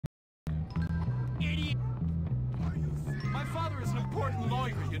father is an important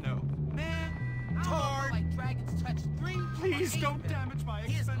lawyer, you know. Man, tard. Like dragons touch 3. Please don't damage my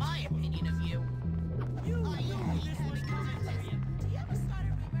Here's expensive my opinion of you. Do you ever start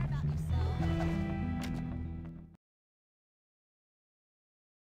a rumor about yourself?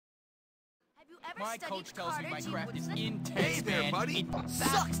 Have you ever My studied coach tells me my Carter G. craft is Woodson? intense, Hey there, man. buddy. It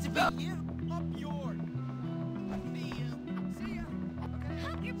Sucks to be you. up yours. See ya.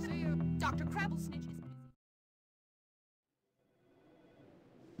 Okay. See ya. Dr. Crabblesnitch is busy.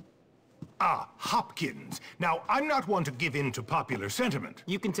 Ah, Hopkins. Now, I'm not one to give in to popular sentiment.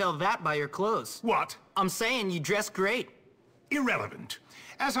 You can tell that by your clothes. What? I'm saying you dress great. Irrelevant.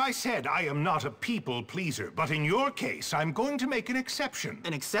 As I said, I am not a people pleaser, but in your case, I'm going to make an exception.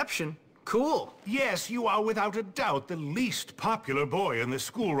 An exception? Cool. Yes, you are without a doubt the least popular boy in this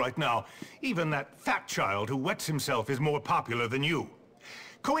school right now. Even that fat child who wets himself is more popular than you.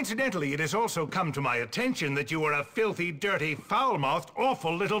 Coincidentally, it has also come to my attention that you are a filthy, dirty, foul-mouthed,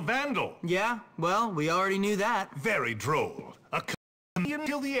 awful little vandal. Yeah, well, we already knew that. Very droll. A comedian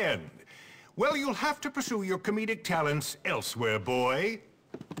till the end. Well, you'll have to pursue your comedic talents elsewhere, boy.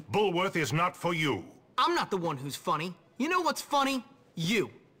 Bullworth is not for you. I'm not the one who's funny. You know what's funny?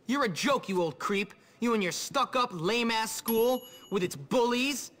 You. You're a joke, you old creep. You and your stuck-up, lame-ass school with its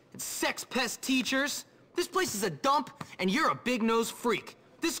bullies and sex-pest teachers. This place is a dump, and you're a big-nosed freak.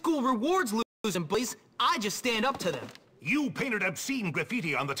 This school rewards losing bullies. I just stand up to them. You painted obscene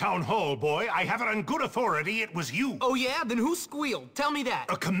graffiti on the town hall, boy. I have it on good authority it was you. Oh yeah? Then who squealed? Tell me that.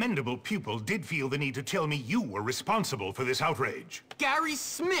 A commendable pupil did feel the need to tell me you were responsible for this outrage. Gary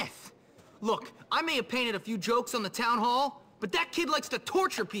Smith! Look, I may have painted a few jokes on the town hall, but that kid likes to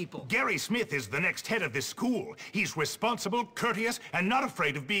torture people. Gary Smith is the next head of this school. He's responsible, courteous, and not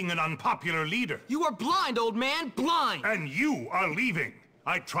afraid of being an unpopular leader. You are blind, old man, blind! And you are leaving.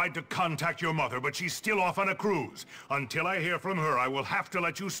 I tried to contact your mother, but she's still off on a cruise. Until I hear from her, I will have to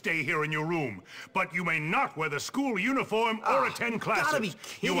let you stay here in your room. But you may not wear the school uniform or attend classes. Gotta be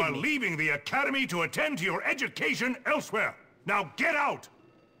kidding You are me. leaving the academy to attend to your education elsewhere. Now get out!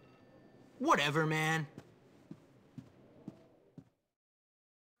 Whatever, man.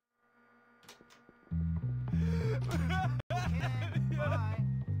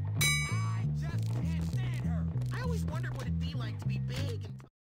 I just can't stand her. I always wondered what it'd be like to be big and...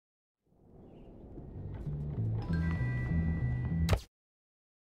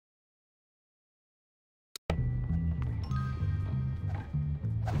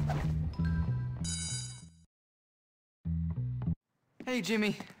 Hey,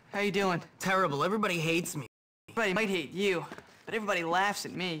 Jimmy. How you doing? Terrible. Everybody hates me. Everybody might hate you, but everybody laughs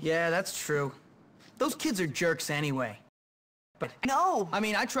at me. Yeah, that's true. Those kids are jerks anyway. But No! I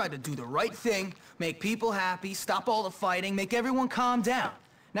mean, I tried to do the right thing, make people happy, stop all the fighting, make everyone calm down.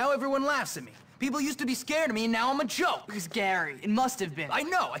 Now everyone laughs at me. People used to be scared of me, and now I'm a joke. It was Gary. It must have been. I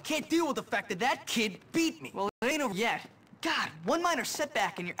know. I can't deal with the fact that that kid beat me. Well, it ain't over yet. God, one minor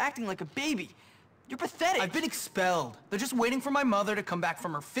setback and you're acting like a baby. You're pathetic. I've been expelled. They're just waiting for my mother to come back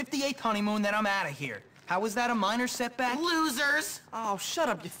from her 58th honeymoon, then I'm out of here. How is that a minor setback? Losers! Oh, shut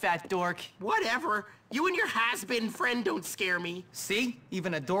up, you fat dork. Whatever. You and your has-been friend don't scare me. See?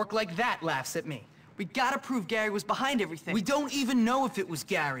 Even a dork like that laughs at me. We gotta prove Gary was behind everything. We don't even know if it was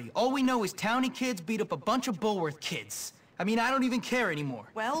Gary. All we know is towny kids beat up a bunch of Bullworth kids. I mean, I don't even care anymore.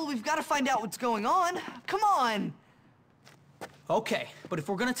 Well, we've gotta find out what's going on. Come on! Okay, but if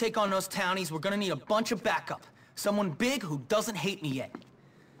we're gonna take on those townies, we're gonna need a bunch of backup. Someone big who doesn't hate me yet.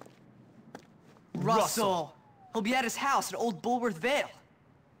 Russell! He'll be at his house at Old Bullworth Vale.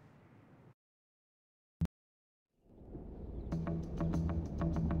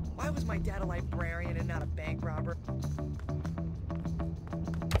 Why was my dad a librarian and not a bank robber?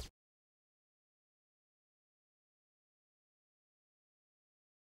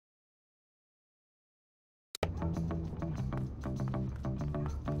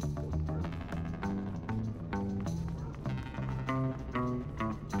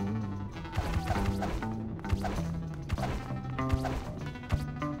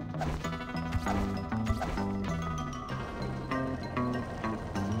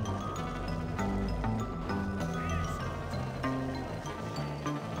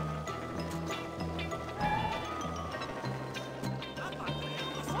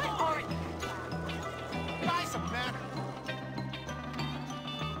 Guys, a matter.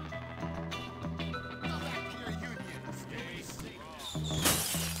 Go back to your union. Stay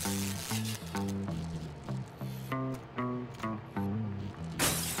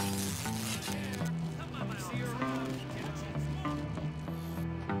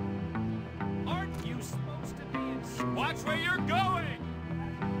Aren't you supposed to be in... Watch where you're going!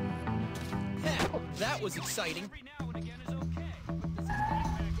 That was exciting. Every now and again is okay.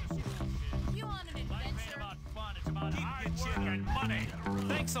 chick and money.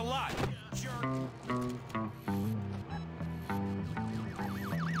 Thanks a lot, jerk.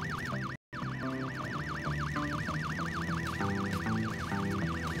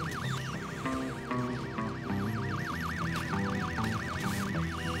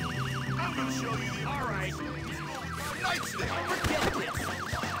 I'm gonna show you the... All right. Nightstick! Forget this.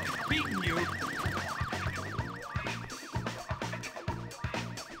 Beating you.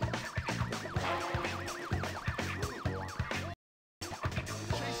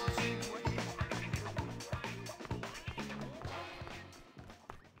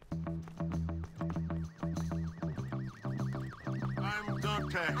 I'm done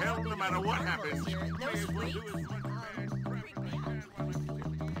to hell no matter what happens. May as well do as much bad crap as I can while I'm still here.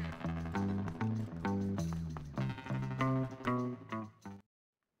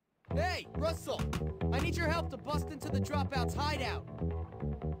 Hey, Russell! I need your help to bust into the dropouts' hideout.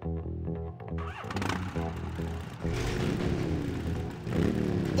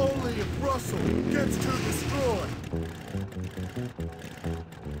 Only if Russell gets to destroy.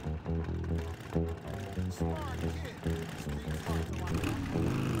 Smart kid. Street smart to one.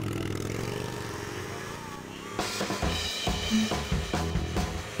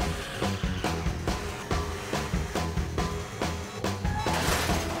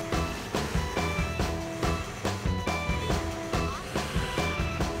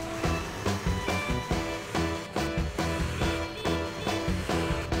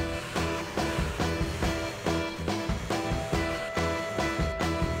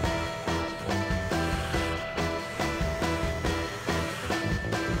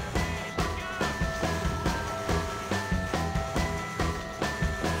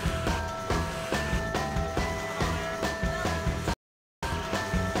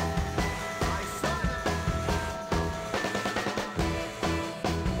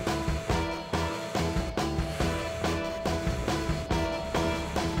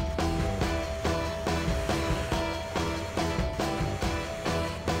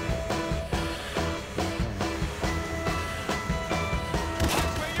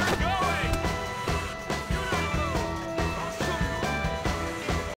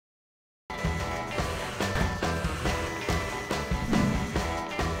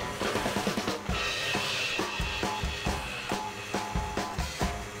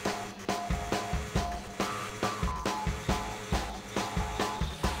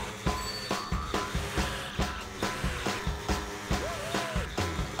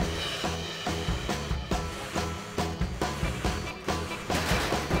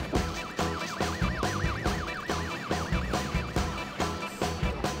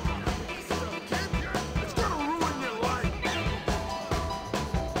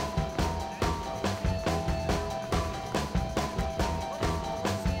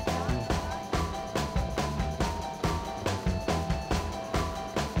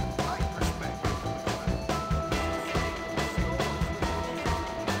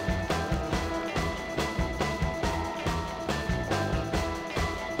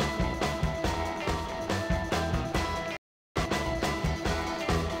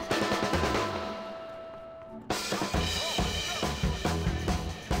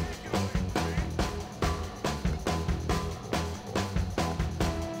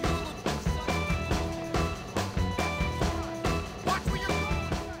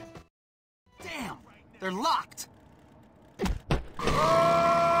 They're locked!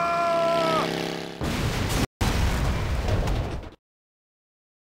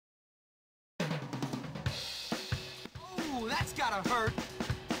 Ooh, that's gotta hurt!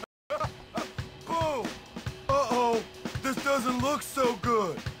 Boom! Uh-oh! This doesn't look so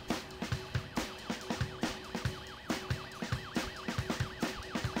good!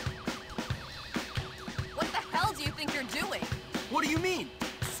 What the hell do you think you're doing? What do you mean?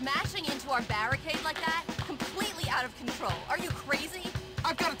 Smashing into our barricade like that? Completely out of control. Are you crazy?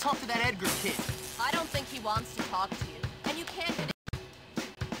 I've gotta talk to that Edgar kid. I don't think he wants to talk to you. And you can't get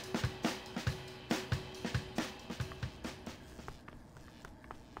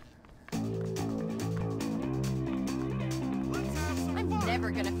I'm never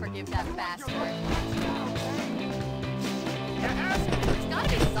gonna forgive that bastard. There's gotta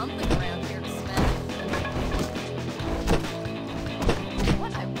be something around here to smash.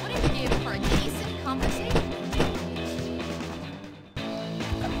 What I wouldn't give for a decent conversation.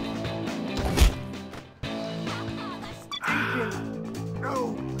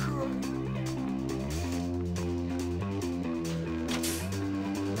 Oh, God.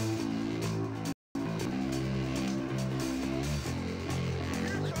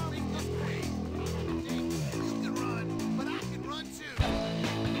 You can run, but I can run too.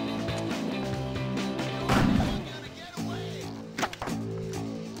 You're gonna get away.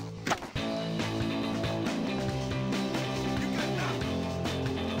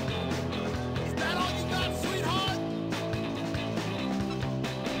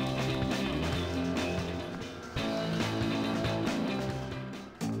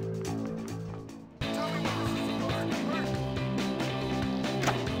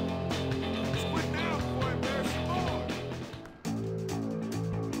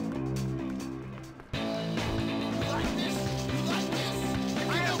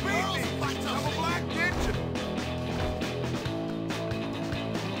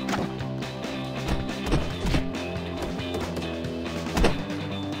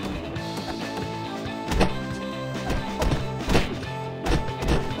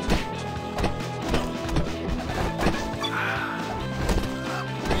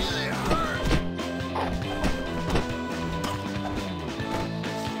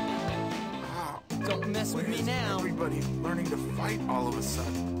 Don't mess with me now. Everybody learning to fight all of a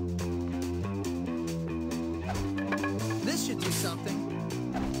sudden. This should do something.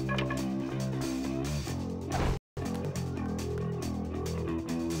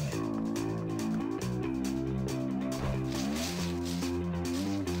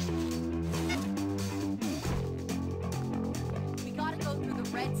 We gotta go through the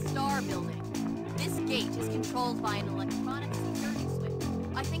Red Star building. This gate is controlled by an electronic security switch.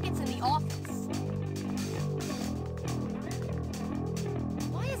 I think it's in the office.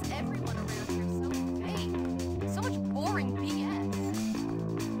 Why is everyone around here so fake? So much boring BS.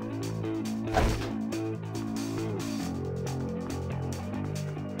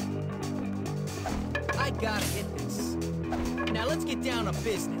 I gotta hit this. Now let's get down to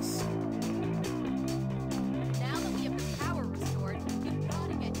business. Now that we have the power restored, we've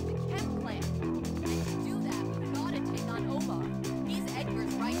gotta get to the chem plant. And to do that, we've gotta take on Omar. He's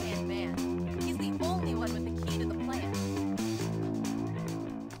Edgar's right-hand man. He's the only one with the key to the plant.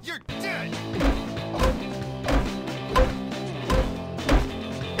 You're dead!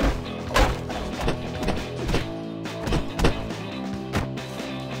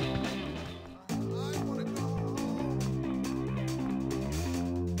 I wanna go home.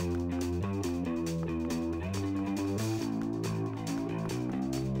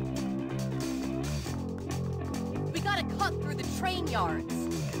 We gotta cut through the train yards.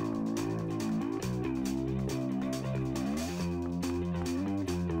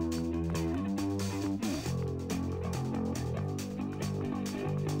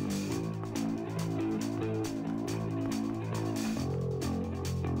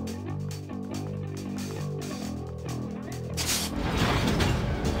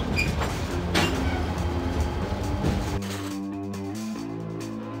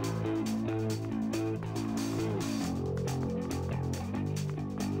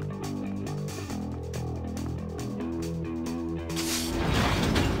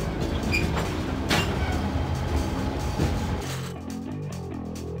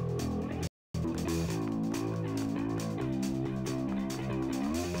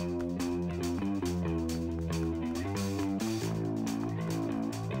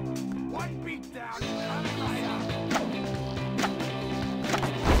 One beat down, coming right up.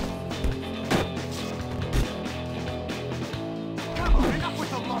 Come on, enough with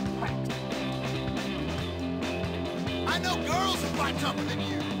the love pact. I know girls who fight tougher than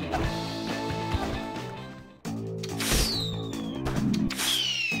you.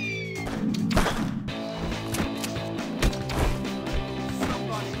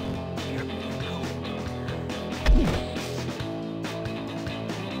 Somebody get me a coat.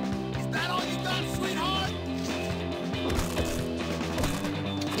 Is that all you got, sweetheart?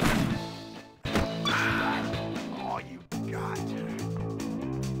 All you got.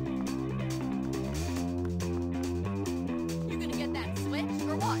 You gonna get that switch, or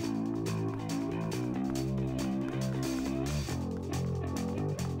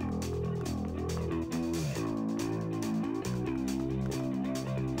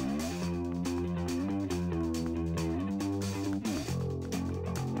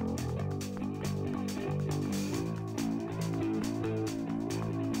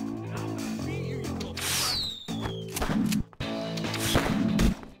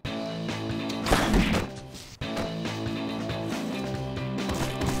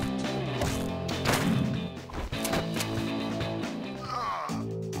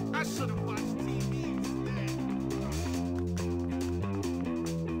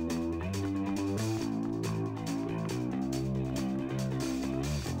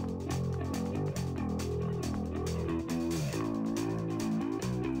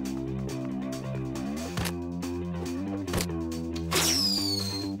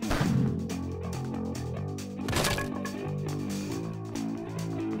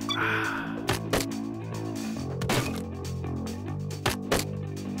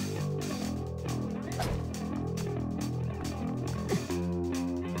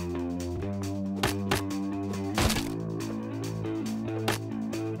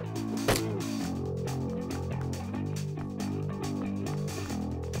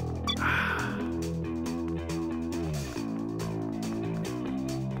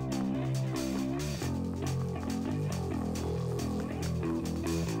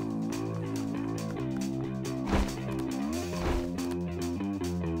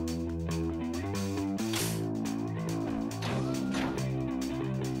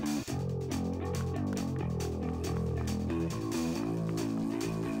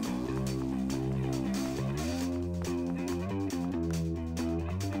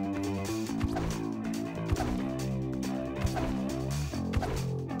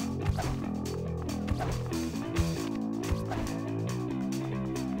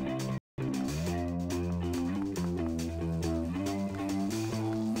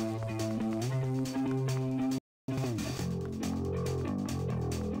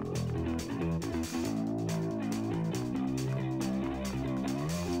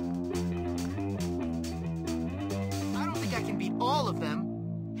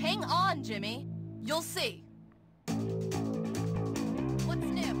fun, Jimmy. You'll see. What's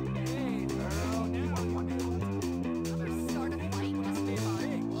new? Hey, girl, now Ever start a fight just for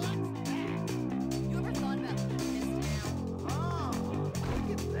fun? You ever thought about leaving this town? Oh, look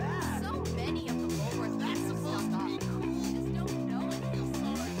at that. So many of the Bullworth That's kids are supposed stuck to be up. cool. You just don't know it. You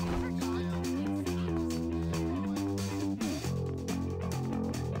ever gone to the big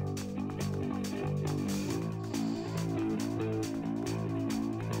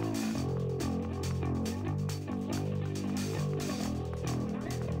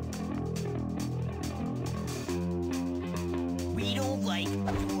We don't like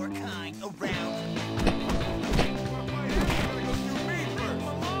your kind around.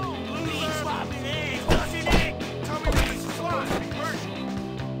 Being sloppy eggs, doesn't it? Tell me when this is supposed to be working.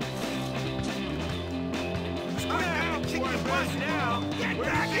 I'm gonna kick your butt now. Get Where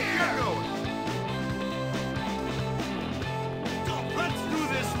back do you think here! you're going? Let's do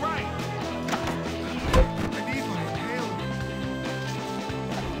this right. I need my inhaler.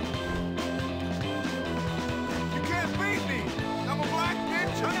 You can't beat me. I'm a black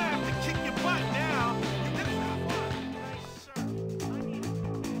ninja. I'm gonna have to kick your butt now. You better have fun. Nice, sir. I need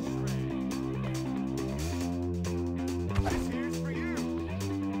this ring. This here's for you.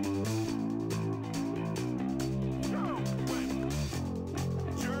 Go, Gwen.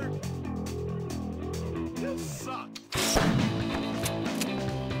 Jerk. You suck.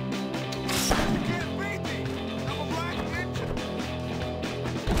 You can't beat me. I'm a black ninja.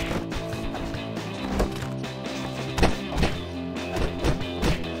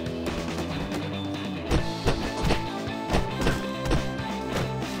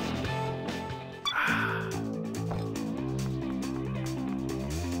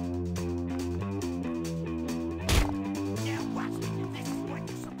 Now watch me. This is what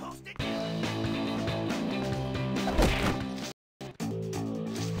you're supposed to do.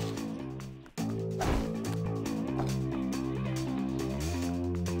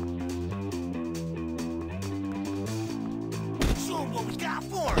 Show 'em what we got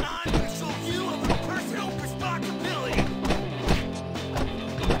for 'em. I'm gonna show you a little personal responsibility.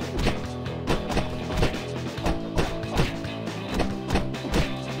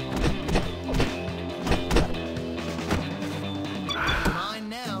 Mine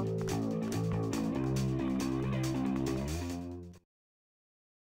now.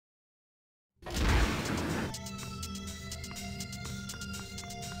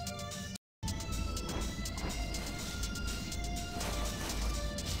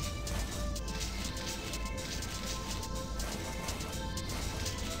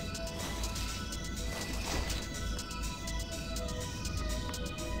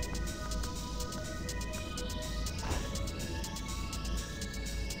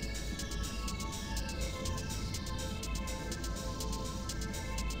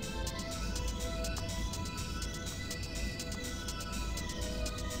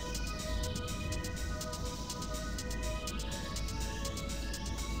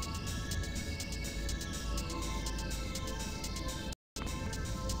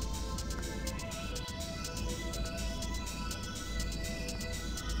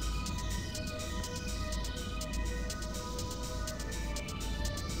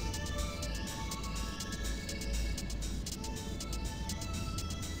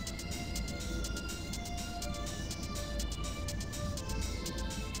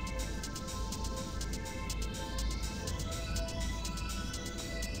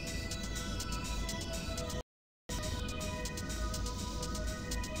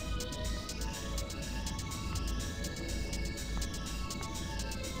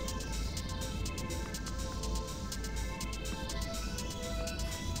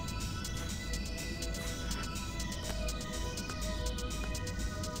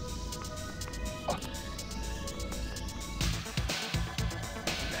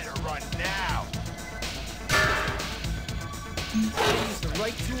 Better run now. Use the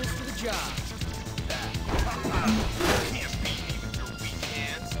right tools for the job. Can't beat me with your weak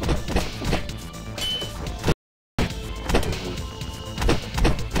hands.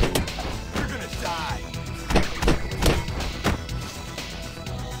 You're gonna die.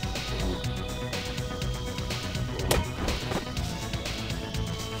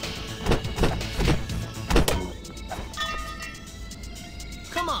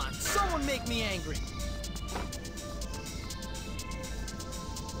 Come on, someone make me angry.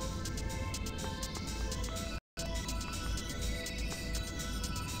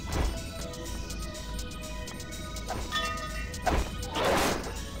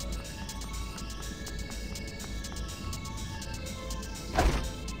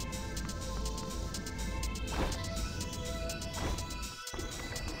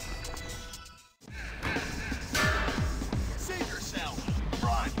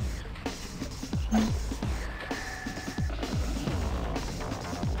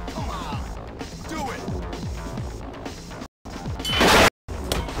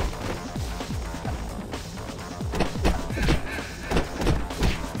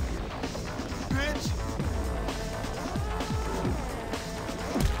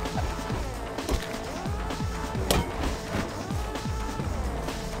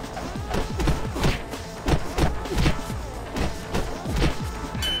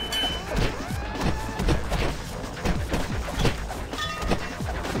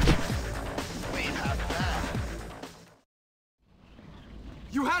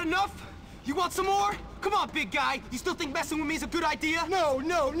 You had enough? You want some more? Come on, big guy. You still think messing with me is a good idea? No,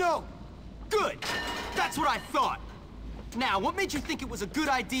 no, no. Good. That's what I thought. Now, what made you think it was a good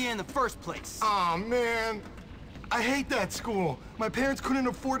idea in the first place? Aw, man. I hate that school. My parents couldn't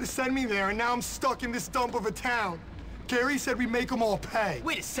afford to send me there, and now I'm stuck in this dump of a town. Gary said we make them all pay.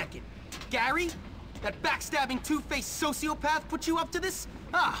 Wait a second. Gary? That backstabbing, two-faced sociopath put you up to this?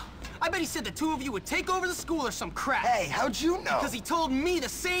 Ah, I bet he said the two of you would take over the school or some crap. Hey, how'd you know? Because he told me the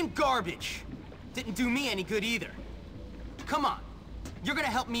same garbage. Didn't do me any good either. Come on. You're gonna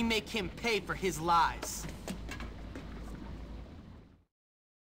help me make him pay for his lies.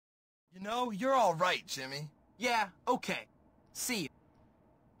 You know, you're all right, Jimmy. Yeah, okay. See you.